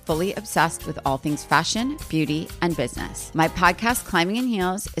just as fully obsessed with all things fashion, beauty, and business. My podcast, Climbing in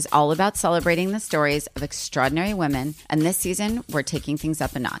Heels, is all about celebrating the stories of extraordinary women, and this season, we're taking things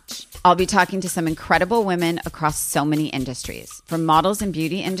up a notch. I'll be talking to some incredible women across so many industries, from models and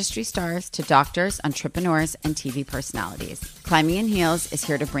beauty industry stars to doctors, entrepreneurs, and TV personalities. Climbing in Heels is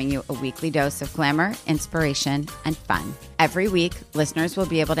here to bring you a weekly dose of glamour, inspiration, and fun. Every week, listeners will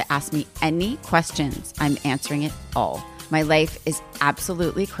be able to ask me any questions. I'm answering it all. My life is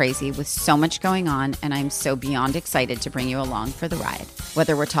absolutely crazy with so much going on, and I'm so beyond excited to bring you along for the ride.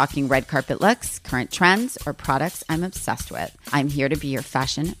 Whether we're talking red carpet looks, current trends, or products I'm obsessed with, I'm here to be your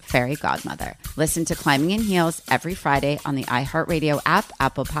fashion fairy godmother. Listen to Climbing in Heels every Friday on the iHeartRadio app,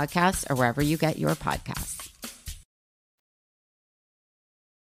 Apple Podcasts, or wherever you get your podcasts.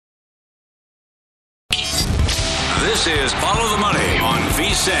 This is Follow the Money on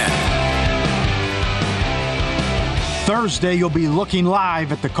VSiN. Thursday, you'll be looking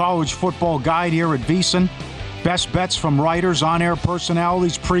live at the College Football Guide here at VSiN. Best bets from writers, on-air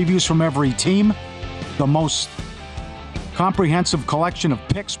personalities, previews from every team. The most comprehensive collection of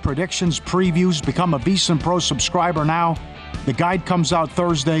picks, predictions, previews. Become a VSiN Pro subscriber now. The guide comes out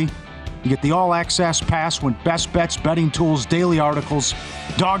Thursday. You get the all-access pass with best bets, betting tools, daily articles,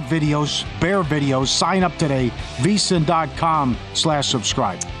 dog videos, bear videos. Sign up today,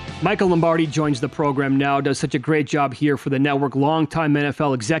 vsin.com/subscribe. Michael Lombardi joins the program now, does such a great job here for the network, longtime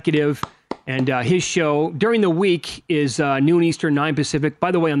NFL executive. And his show during the week is noon Eastern, 9 Pacific.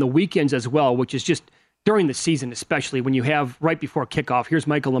 By the way, on the weekends as well, which is just during the season, especially when you have right before kickoff. Here's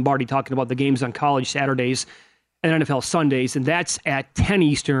Michael Lombardi talking about the games on college Saturdays and NFL Sundays. And that's at 10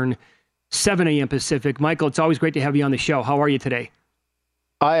 Eastern, 7 a.m. Pacific. Michael, it's always great to have you on the show. How are you today?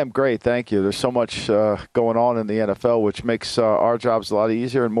 I am great, thank you. There's so much going on in the NFL, which makes our jobs a lot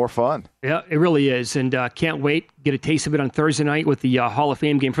easier and more fun. Yeah, it really is, and can't wait. Get a taste of it on Thursday night with the Hall of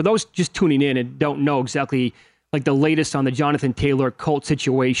Fame game. For those just tuning in and don't know exactly like the latest on the Jonathan Taylor Colt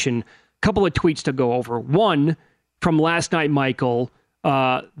situation, a couple of tweets to go over. One, from last night, Michael,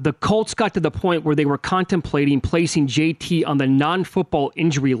 the Colts got to the point where they were contemplating placing JT on the non-football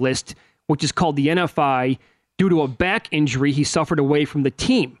injury list, which is called the NFI, due to a back injury he suffered away from the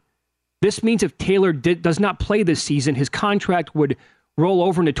team. This means if Taylor does not play this season, his contract would roll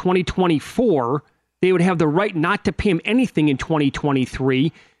over into 2024. They would have the right not to pay him anything in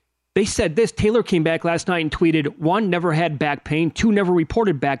 2023. They said this. Taylor came back last night and tweeted, 1, never had back pain. 2, never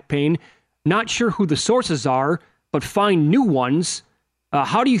reported back pain. Not sure who the sources are, but find new ones.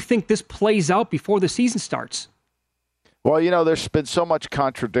 How do you think this plays out before the season starts? Well, you know, there's been so much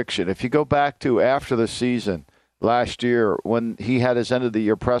contradiction. If you go back to after the season last year when he had his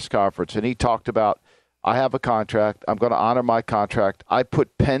end-of-the-year press conference and he talked about, I have a contract. I'm going to honor my contract. I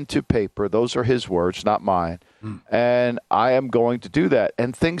put pen to paper. Those are his words, not mine. And I am going to do that.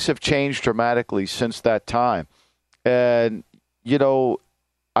 And things have changed dramatically since that time. And, you know,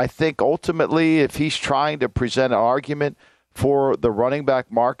 I think ultimately if he's trying to present an argument for the running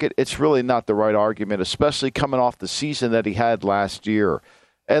back market, it's really not the right argument, especially coming off the season that he had last year.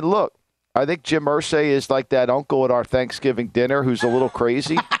 And look, I think Jim Irsay is like that uncle at our Thanksgiving dinner who's a little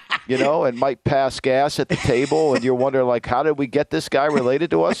crazy, you know, and might pass gas at the table. And you're wondering, like, how did we get this guy related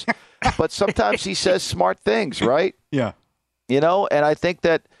to us? But sometimes he says smart things, right? Yeah. You know, and I think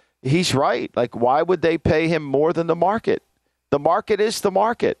that he's right. Like, why would they pay him more than the market? The market is the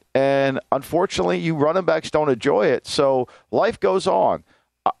market. And unfortunately, you running backs don't enjoy it. So life goes on.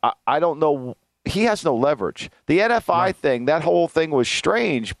 I don't know. He has no leverage. The NFI thing, that whole thing was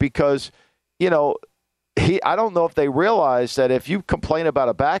strange because, you know, I don't know if they realize that if you complain about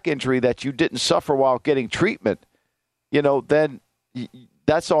a back injury that you didn't suffer while getting treatment, you know, then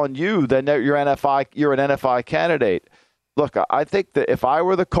that's on you. Then you're an NFI candidate. Look, I think that if I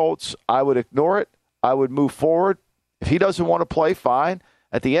were the Colts, I would ignore it. I would move forward. If he doesn't want to play, fine.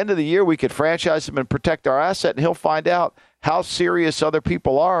 At the end of the year, we could franchise him and protect our asset, and he'll find out how serious other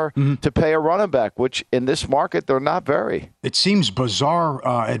people are to pay a running back, which in this market, they're not very. It seems bizarre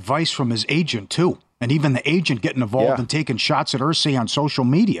advice from his agent, too. And even the agent getting involved and taking shots at Irsay on social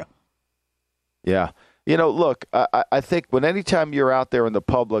media. Yeah. You know, look, I think anytime you're out there in the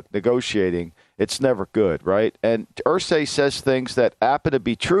public negotiating, it's never good, right? And Irsay says things that happen to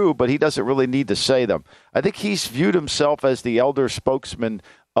be true, but he doesn't really need to say them. I think he's viewed himself as the elder spokesman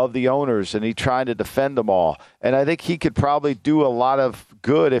of the owners, and he's trying to defend them all. And I think he could probably do a lot of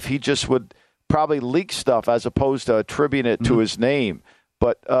good if he just would probably leak stuff as opposed to attributing it to his name.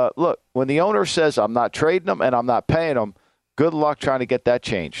 But look, when the owner says, I'm not trading them and I'm not paying them, good luck trying to get that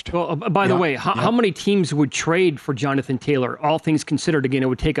changed. Well, by the way, how many teams would trade for Jonathan Taylor? All things considered, again, it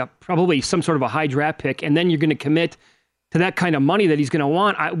would take up probably some sort of a high draft pick, and then you're going to commit to that kind of money that he's going to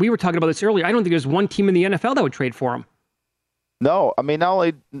want. We were talking about this earlier. I don't think there's one team in the NFL that would trade for him. No, I mean,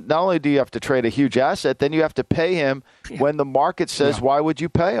 not only do you have to trade a huge asset, then you have to pay him when the market says, why would you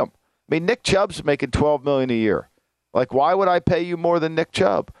pay him? I mean, Nick Chubb's making $12 million a year. Like, why would I pay you more than Nick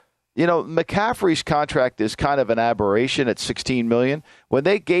Chubb? You know, McCaffrey's contract is kind of an aberration at $16 million. When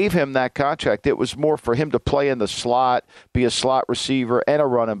they gave him that contract, it was more for him to play in the slot, be a slot receiver, and a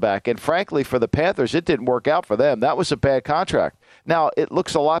running back. And frankly, for the Panthers, it didn't work out for them. That was a bad contract. Now, it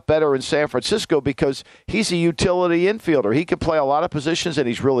looks a lot better in San Francisco because he's a utility infielder. He can play a lot of positions, and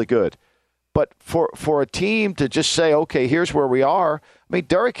he's really good. But for a team to just say, okay, here's where we are, I mean,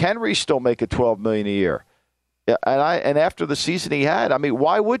 Derrick Henry's still making $12 million a year. And after the season he had, I mean,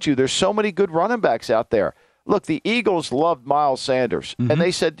 why would you? There's so many good running backs out there. Look, the Eagles loved Miles Sanders, and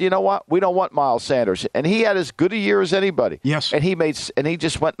they said, you know what? We don't want Miles Sanders, and he had as good a year as anybody. Yes, and he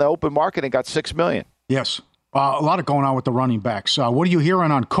just went in the open market and got $6 million. Yes, a lot of going on with the running backs. What are you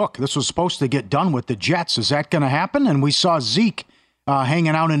hearing on Cook? This was supposed to get done with the Jets. Is that going to happen? And we saw Zeke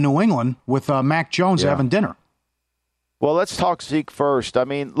hanging out in New England with Mac Jones having dinner. Well, let's talk Zeke first. I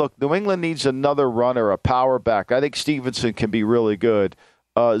mean, look, New England needs another runner, a power back. I think Stevenson can be really good.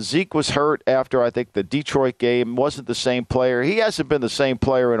 Zeke was hurt after, I think, the Detroit game. Wasn't the same player. He hasn't been the same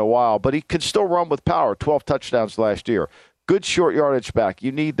player in a while, but he can still run with power. 12 touchdowns last year. Good short yardage back.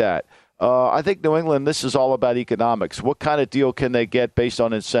 You need that. I think New England, this is all about economics. What kind of deal can they get based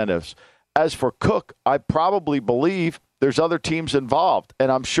on incentives? As for Cook, I probably believe there's other teams involved,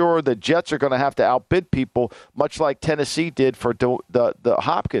 and I'm sure the Jets are going to have to outbid people, much like Tennessee did for the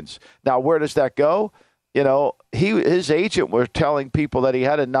Hopkins. Now, where does that go? You know, his agent was telling people that he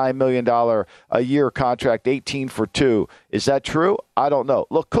had a $9 million a year contract, 18 for 2. Is that true? I don't know.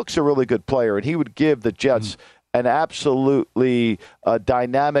 Look, Cook's a really good player, and he would give the Jets an absolutely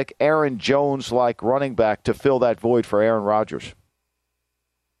dynamic Aaron Jones-like running back to fill that void for Aaron Rodgers.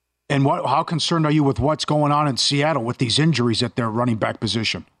 And how concerned are you with what's going on in Seattle with these injuries at their running back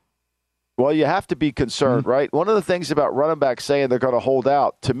position? Well, you have to be concerned, right? One of the things about running backs saying they're going to hold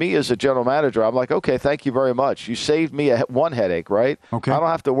out, to me as a general manager, I'm like, okay, thank you very much. You saved me one headache, right? Okay. I don't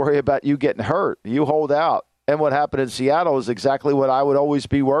have to worry about you getting hurt. You hold out. And what happened in Seattle is exactly what I would always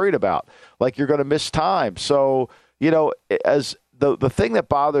be worried about. Like, you're going to miss time. So, you know, as the thing that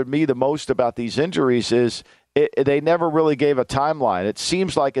bothered me the most about these injuries is they never really gave a timeline. It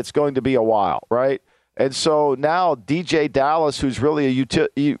seems like it's going to be a while, right? And so now DJ Dallas, who's really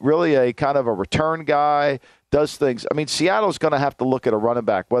a kind of a return guy, does things. I mean, Seattle's going to have to look at a running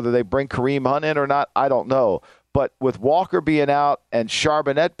back. Whether they bring Kareem Hunt in or not, I don't know. But with Walker being out and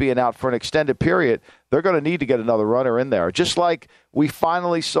Charbonnet being out for an extended period, they're going to need to get another runner in there. Just like we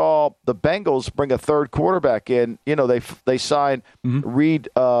finally saw the Bengals bring a third quarterback in. You know, they signed Reed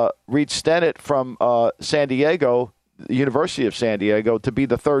Stennett from San Diego, the University of San Diego, to be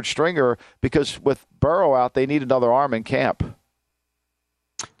the third stringer because with Burrow out, they need another arm in camp.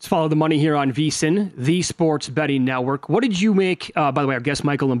 Let's follow the money here on VSiN, the Sports Betting Network. What did you make? By the way, our guest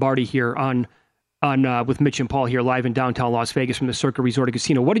Michael Lombardi here on with Mitch and Paul here live in downtown Las Vegas from the Circa Resort and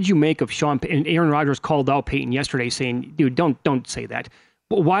Casino. What did you make of Sean and Aaron Rodgers called out Peyton yesterday saying, dude, don't say that.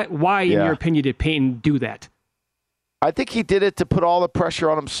 Why in your opinion, did Peyton do that? I think he did it to put all the pressure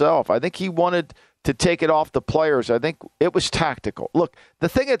on himself. I think he wanted to take it off the players. I think it was tactical. Look, the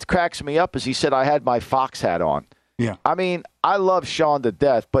thing that cracks me up is he said I had my Fox hat on. Yeah. I mean, I love Sean to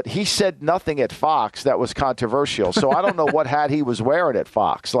death, but he said nothing at Fox that was controversial. So I don't know what hat he was wearing at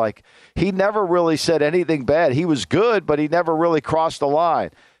Fox. Like, he never really said anything bad. He was good, but he never really crossed the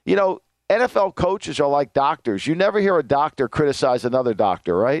line. You know, NFL coaches are like doctors. You never hear a doctor criticize another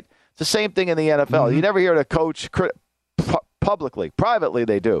doctor, right? It's the same thing in the NFL. You never hear a coach publicly. Privately,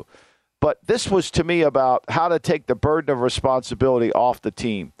 they do. But this was, to me, about how to take the burden of responsibility off the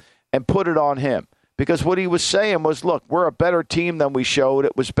team and put it on him. Because what he was saying was, look, we're a better team than we showed.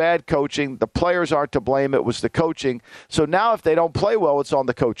 It was bad coaching. The players aren't to blame. It was the coaching. So now if they don't play well, it's on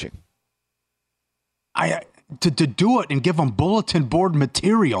the coaching. To do it and give them bulletin board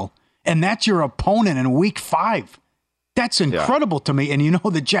material, and that's your opponent in week 5. That's incredible to me. And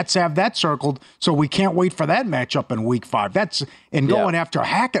the Jets have that circled, so we can't wait for that matchup in Week 5. Going after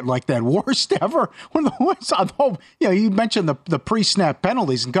Hackett like that, worst ever. One of the worst. You mentioned the pre-snap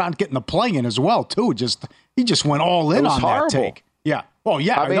penalties and getting the play in as well too. He just went all in on horrible. That take. Yeah. Oh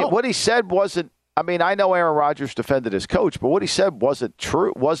yeah. I mean, what he said wasn't. I mean, I know Aaron Rodgers defended his coach, but what he said wasn't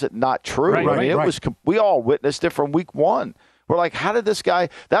true. Was it not true? Right, I mean, it was. We all witnessed it from Week 1. We're like, how did this guy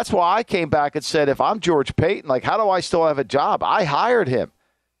 – that's why I came back and said, if I'm George Paton, like, how do I still have a job? I hired him.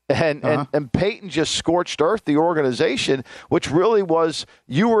 And Paton just scorched earth the organization, which really was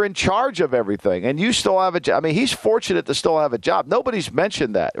you were in charge of everything, and you still have a job. I mean, he's fortunate to still have a job. Nobody's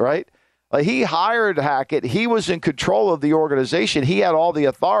mentioned that, right? Like, he hired Hackett. He was in control of the organization. He had all the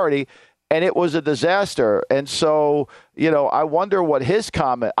authority, and it was a disaster. And so, I wonder what his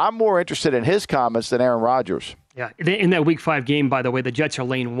comment – I'm more interested in his comments than Aaron Rodgers. Yeah, in that Week 5 game, by the way, the Jets are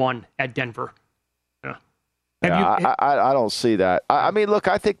laying 1 at Denver. I don't see that. I mean, look,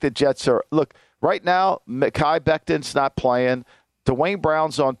 I think the Jets are – look, right now, Mekhi Becton's not playing. Dwayne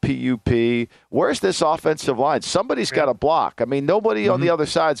Brown's on PUP. Where's this offensive line? Somebody's got to block. I mean, nobody on the other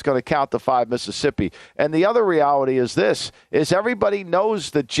side is going to count the 5 Mississippi. And the other reality is this, is everybody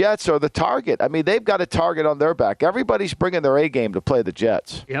knows the Jets are the target. I mean, they've got a target on their back. Everybody's bringing their A game to play the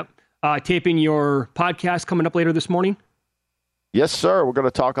Jets. Yep. Taping your podcast coming up later this morning? Yes, sir. We're going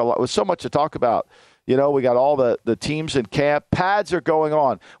to talk a lot. There's so much to talk about. We got all the teams in camp. Pads are going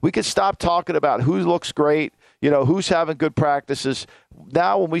on. We could stop talking about who looks great, who's having good practices.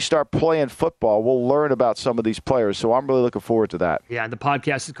 Now when we start playing football, we'll learn about some of these players. So I'm really looking forward to that. Yeah, the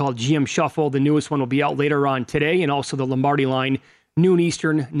podcast is called GM Shuffle. The newest one will be out later on today, and also the Lombardi Line, noon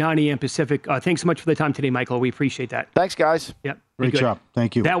Eastern, 9 a.m. Pacific. Thanks so much for the time today, Michael. We appreciate that. Thanks, guys. Yep. Great job.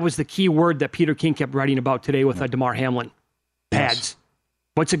 Thank you. That was the key word that Peter King kept writing about today with Damar Hamlin. Pads. Yes.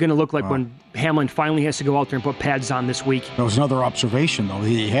 What's it going to look like when Hamlin finally has to go out there and put pads on this week? There was another observation, though,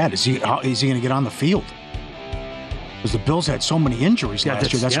 he had. Is he going to get on the field? Because the Bills had so many injuries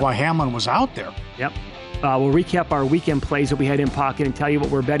last year. That's why Hamlin was out there. Yep. We'll recap our weekend plays that we had in pocket and tell you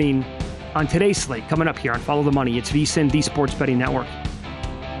what we're betting on today's slate. Coming up here on Follow the Money. It's VSiN, the Sports Betting Network.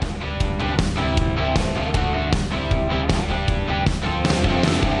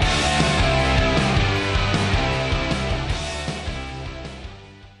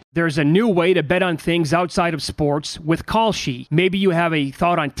 There's a new way to bet on things outside of sports with Kalshi. Maybe you have a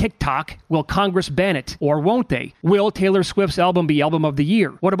thought on TikTok. Will Congress ban it? Or won't they? Will Taylor Swift's album be Album of the Year?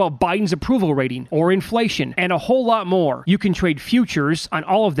 What about Biden's approval rating or inflation? And a whole lot more. You can trade futures on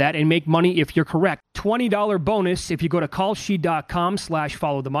all of that and make money if you're correct. $20 bonus if you go to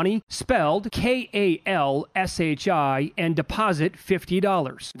kalshi.com/followthemoney, spelled KALSHI, and deposit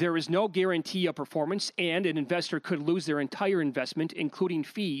 $50. There is no guarantee of performance, and an investor could lose their entire investment, including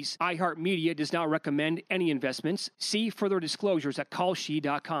fees. iHeartMedia does not recommend any investments. See further disclosures at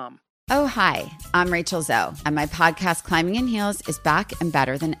kalshi.com. Oh, hi, I'm Rachel Zoe, and my podcast, Climbing in Heels, is back and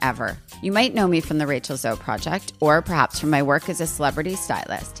better than ever. You might know me from the Rachel Zoe Project, or perhaps from my work as a celebrity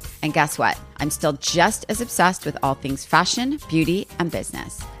stylist. And guess what? I'm still just as obsessed with all things fashion, beauty, and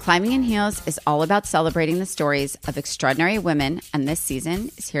business. Climbing in Heels is all about celebrating the stories of extraordinary women, and this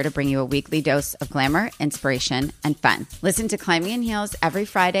season is here to bring you a weekly dose of glamour, inspiration, and fun. Listen to Climbing in Heels every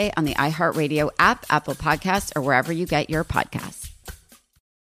Friday on the iHeartRadio app, Apple Podcasts, or wherever you get your podcasts.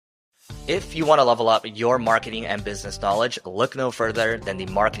 If you want to level up your marketing and business knowledge, look no further than the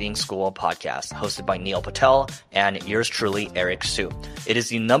Marketing School podcast, hosted by Neil Patel and yours truly, Eric Sue. It is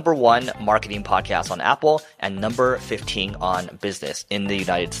the #1 marketing podcast on Apple and number 15 on business in the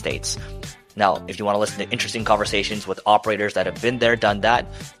United States. Now, if you want to listen to interesting conversations with operators that have been there, done that,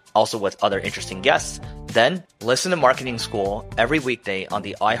 also with other interesting guests, then listen to Marketing School every weekday on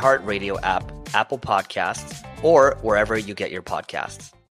the iHeartRadio app, Apple Podcasts, or wherever you get your podcasts.